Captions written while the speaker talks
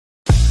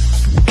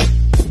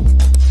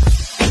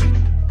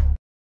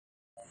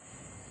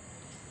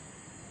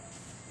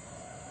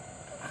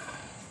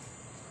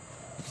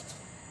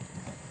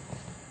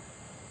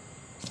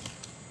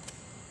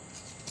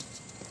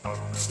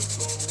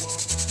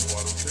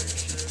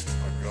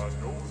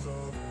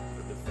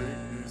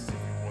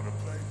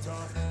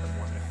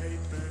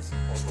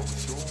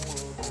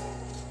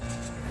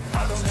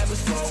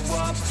slow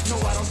up, no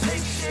I don't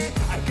take shit.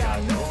 I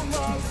got no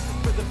love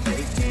for the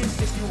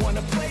fakeness. If you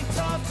wanna play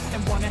tough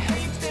and wanna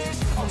hate this,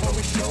 I'll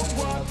always show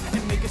up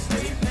and make a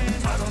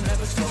statement. I don't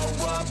ever slow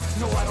up,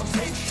 no I don't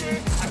take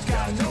shit. I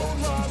got no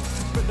love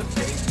for the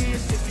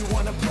fakeness. If you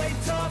wanna play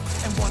tough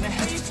and wanna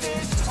hate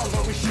this, I'll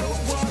always show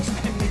up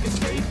and make a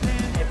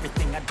statement.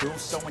 Everything I do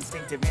so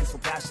instinctive and so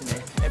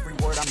passionate. Every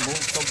word I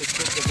move so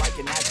descriptive like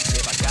an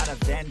adjective. I got a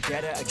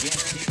vendetta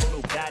against people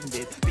who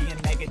patented being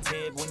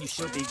negative when you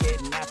should be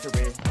getting after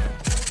it.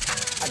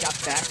 I got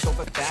facts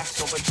over tracks,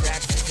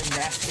 and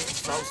that spitting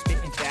slow,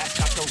 spitting fast,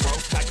 got the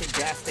roast, I can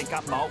gas, think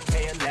I'm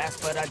okay at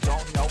last, but I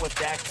don't know if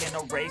that can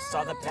erase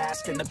all the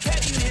past and the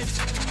pettiness,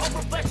 a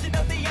reflection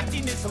of the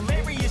emptiness,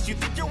 hilarious, you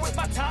think you're worth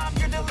my time,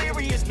 you're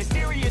delirious,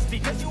 mysterious,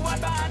 because you hide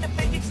behind a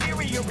fake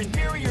exterior,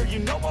 inferior, you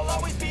know I'll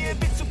always be a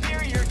bit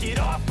superior, get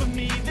off of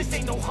me, this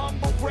ain't no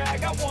humble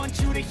brag, I want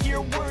you to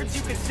hear words,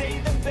 you can say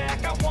them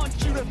back, I want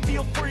you to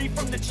feel free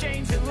from the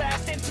chains that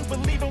last, and to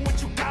believe in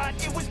what you got,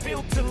 it was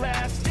built to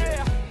last,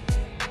 yeah.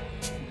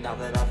 Now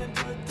that I've been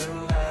put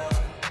through hell,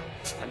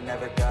 I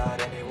never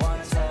got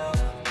anyone's help.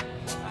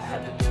 I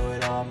had to do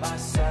it all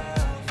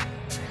myself.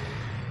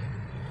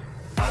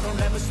 I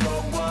don't ever slow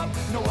up,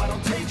 no I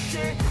don't take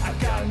shit. I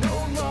got no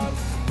love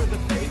for the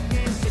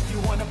fakeness. If you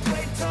wanna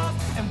play tough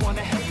and wanna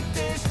hate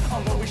this,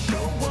 I'll always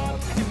show up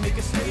and make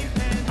a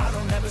statement. I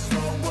don't ever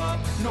slow up,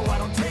 no I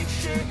don't take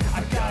shit.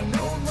 I got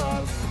no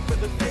love for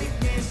the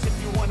fakeness. If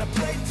you wanna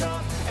play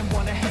tough and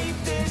wanna hate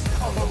this,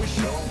 I'll always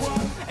show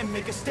up and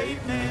make a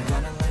statement.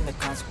 Gonna learn the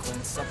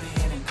consequence of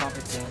being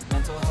incompetent.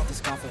 Mental health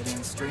is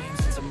confidence, dreams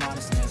into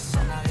modestness.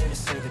 I'm not here to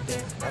save the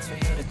day, that's for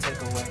you to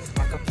take away.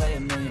 I could play a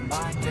million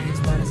mind games,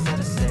 but instead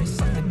I say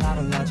something not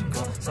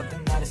illogical,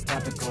 something that is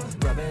topical.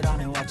 Rub it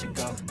on and watch it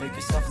go, make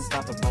yourself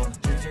unstoppable.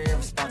 Dreams are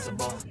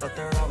irresponsible, but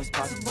they're always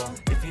possible.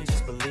 If you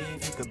just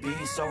believe, you could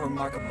be so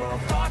remarkable.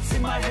 Thoughts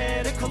in my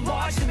head, a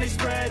collage and they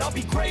spread. I'll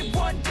be great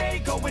one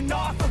day, going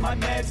off of my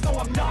meds. No,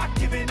 I'm not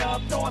giving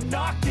up, no, I'm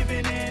not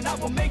giving in. I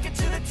will make it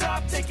to the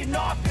top, taking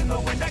off in the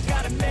wind. I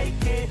gotta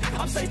make it,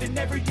 I'm saving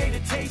every day to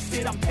taste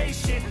it. I'm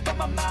patient, but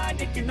my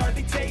mind, it can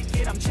hardly take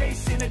it. I'm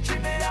chasing a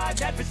dream that I've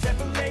had for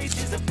several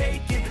ages. A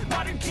vacant,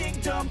 modern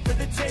kingdom for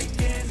the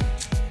taking.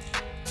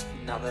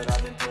 Now that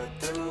I've been put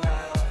through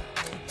hell,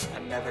 I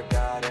never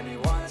got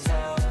anyone's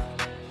help.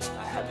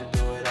 I had to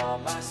do it all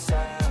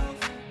myself.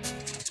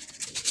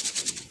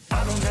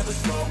 I don't ever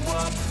slow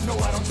up, no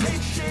I don't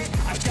take shit.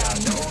 I got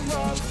no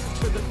love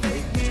for the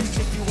fakeness.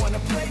 If you wanna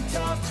play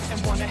tough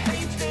and wanna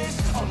hate this,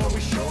 I'll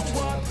always show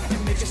up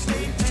and make a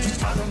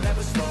statement. I don't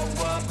ever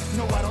slow up,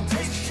 no I don't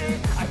take shit.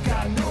 I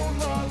got no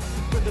love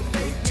for the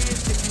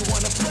fakeness. If you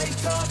wanna play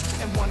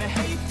tough and wanna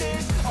hate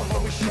this, I'll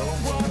always show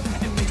up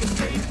and make a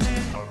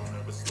statement. I don't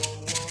ever slow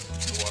up,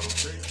 no I don't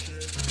take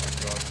shit. I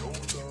got no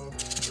love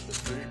for the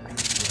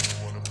fakeness. If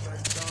you wanna play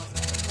tough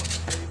and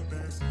wanna hate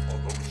this,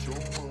 I'll always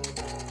show up.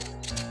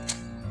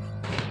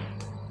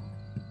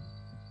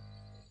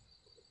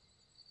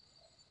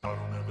 I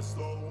don't ever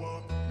slow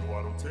up, no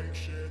I don't take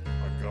shit.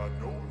 I got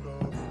no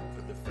love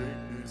for the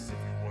fakeness. If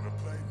you wanna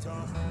play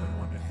tough and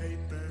wanna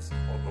hate this,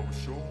 I'll always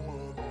show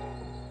up.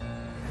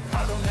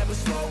 I don't ever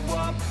slow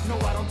up, no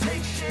I don't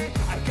take shit.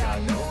 I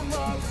got no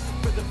love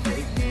for the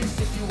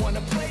fakeness. If you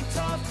wanna play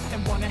tough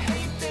and wanna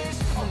hate this,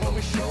 I'll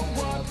always show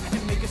up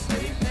and make a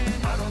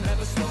statement. I don't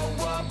ever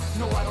slow up,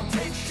 no I don't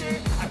take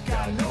shit. I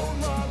got no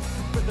love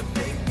for the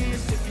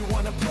fakeness. If you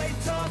wanna play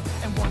tough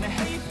and wanna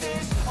hate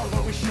this, I'll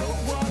always show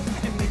up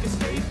and make a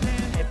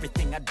statement.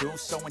 Everything I do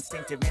so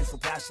instinctive and so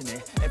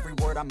passionate. Every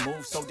word I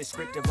move so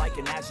descriptive like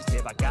an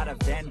adjective. I got a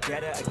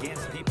vendetta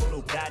against people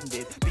who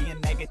patented being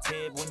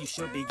negative when you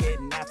should be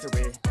getting after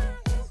it.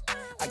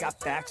 I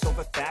got facts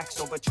over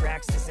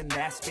tracks, this and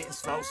that, spitting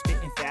slow,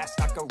 spitting fast.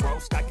 I could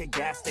roast, I could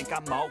gas, think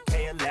I'm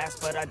okay at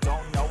last, but I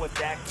don't know if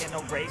that can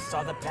erase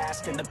all the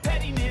past and the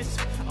pettiness,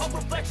 a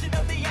reflection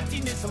of the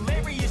emptiness.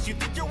 Hilarious, you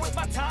think you're worth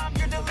my time,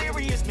 you're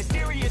delirious,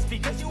 mysterious,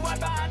 because you hide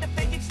behind a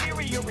fake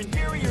exterior,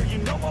 inferior, you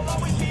know I'll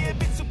always be a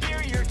bit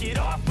superior. Get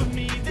off of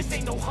me, this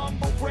ain't no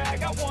humble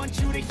brag. I want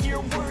you to hear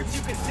words,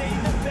 you can say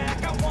them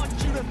back. I want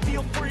you to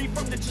feel free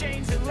from the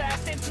chains that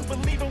last, and to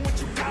believe in what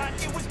you got,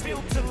 it was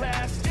built to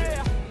last,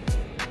 yeah.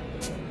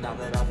 Now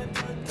that I've been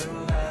put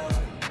through hell,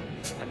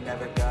 I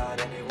never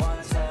got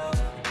anyone's help.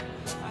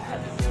 I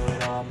had to do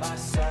it all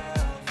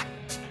myself.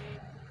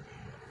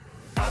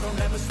 I don't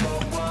ever slow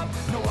up,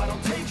 no I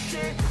don't take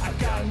shit. I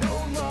got no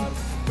love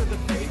for the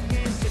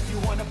fakeness. If you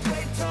wanna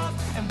play tough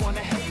and wanna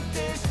hate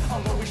this,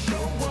 I'll always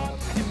show up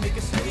and make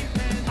a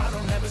statement. I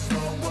don't ever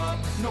slow up,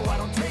 no I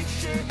don't take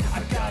shit. I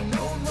got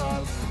no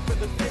love for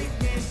the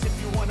fakeness. If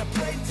you wanna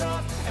play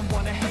tough and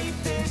wanna hate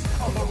this,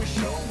 I'll always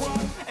show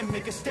up and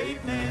make a a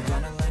statement.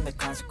 Gonna learn the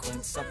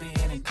consequence of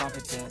being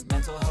incompetent.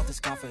 Mental health is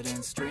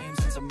confidence, dreams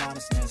and some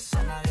honestness.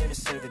 I'm not here to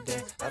save the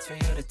day, that's for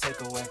you to take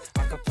away.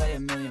 I could play a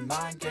million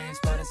mind games,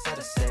 but instead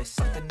I say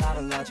something not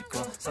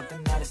illogical,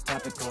 something that is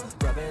topical.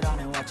 Rub it on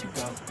and watch it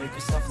go, make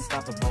yourself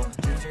unstoppable.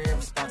 Dreams are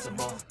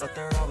irresponsible, but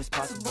they're always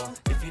possible.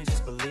 If you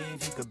just believe,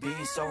 you could be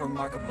so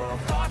remarkable.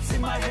 Thoughts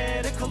in my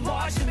head, a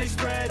collage and they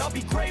spread. I'll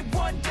be great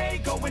one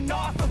day, going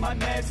off of my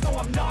meds. No,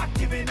 I'm not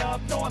giving up,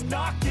 no, I'm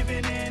not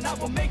giving in. I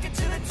will make it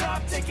to the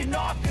top, taking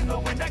off in the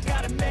wind. I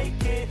gotta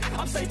make it,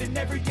 I'm saving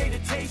every day to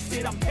taste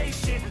it. I'm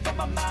patient, but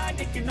my mind,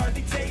 it can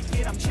hardly take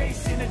it. I'm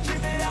chasing a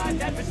dream that I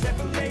had for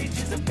several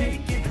ages. A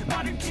vacant,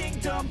 modern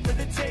kingdom for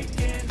the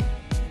taking.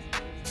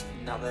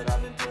 Now that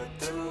I've been put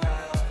through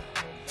hell,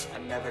 I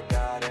never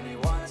got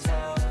anyone's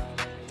help.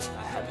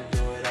 I had to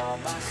do it all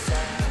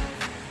myself.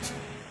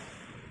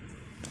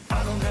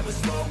 I don't ever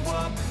slow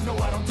up, no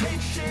I don't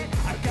take shit.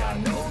 I got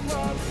no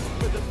love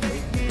for the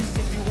fakeness.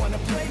 If you wanna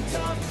play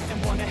tough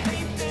and wanna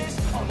hate this,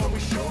 I'll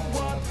always show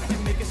up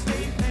and make a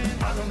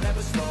statement. I don't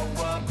ever slow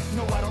up,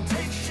 no I don't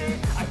take shit.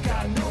 I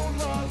got no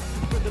love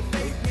for the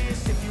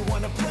fakeness. If you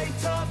wanna play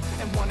tough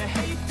and wanna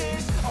hate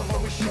this, I'll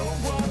always show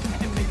up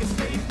and make a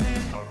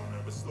statement. I don't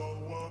ever slow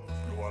up,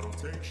 no I don't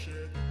take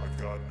shit. I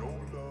got no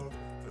love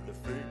for the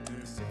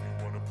fakeness. If you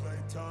wanna play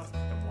tough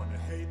and wanna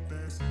hate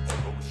this,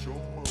 I'll always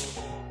show up.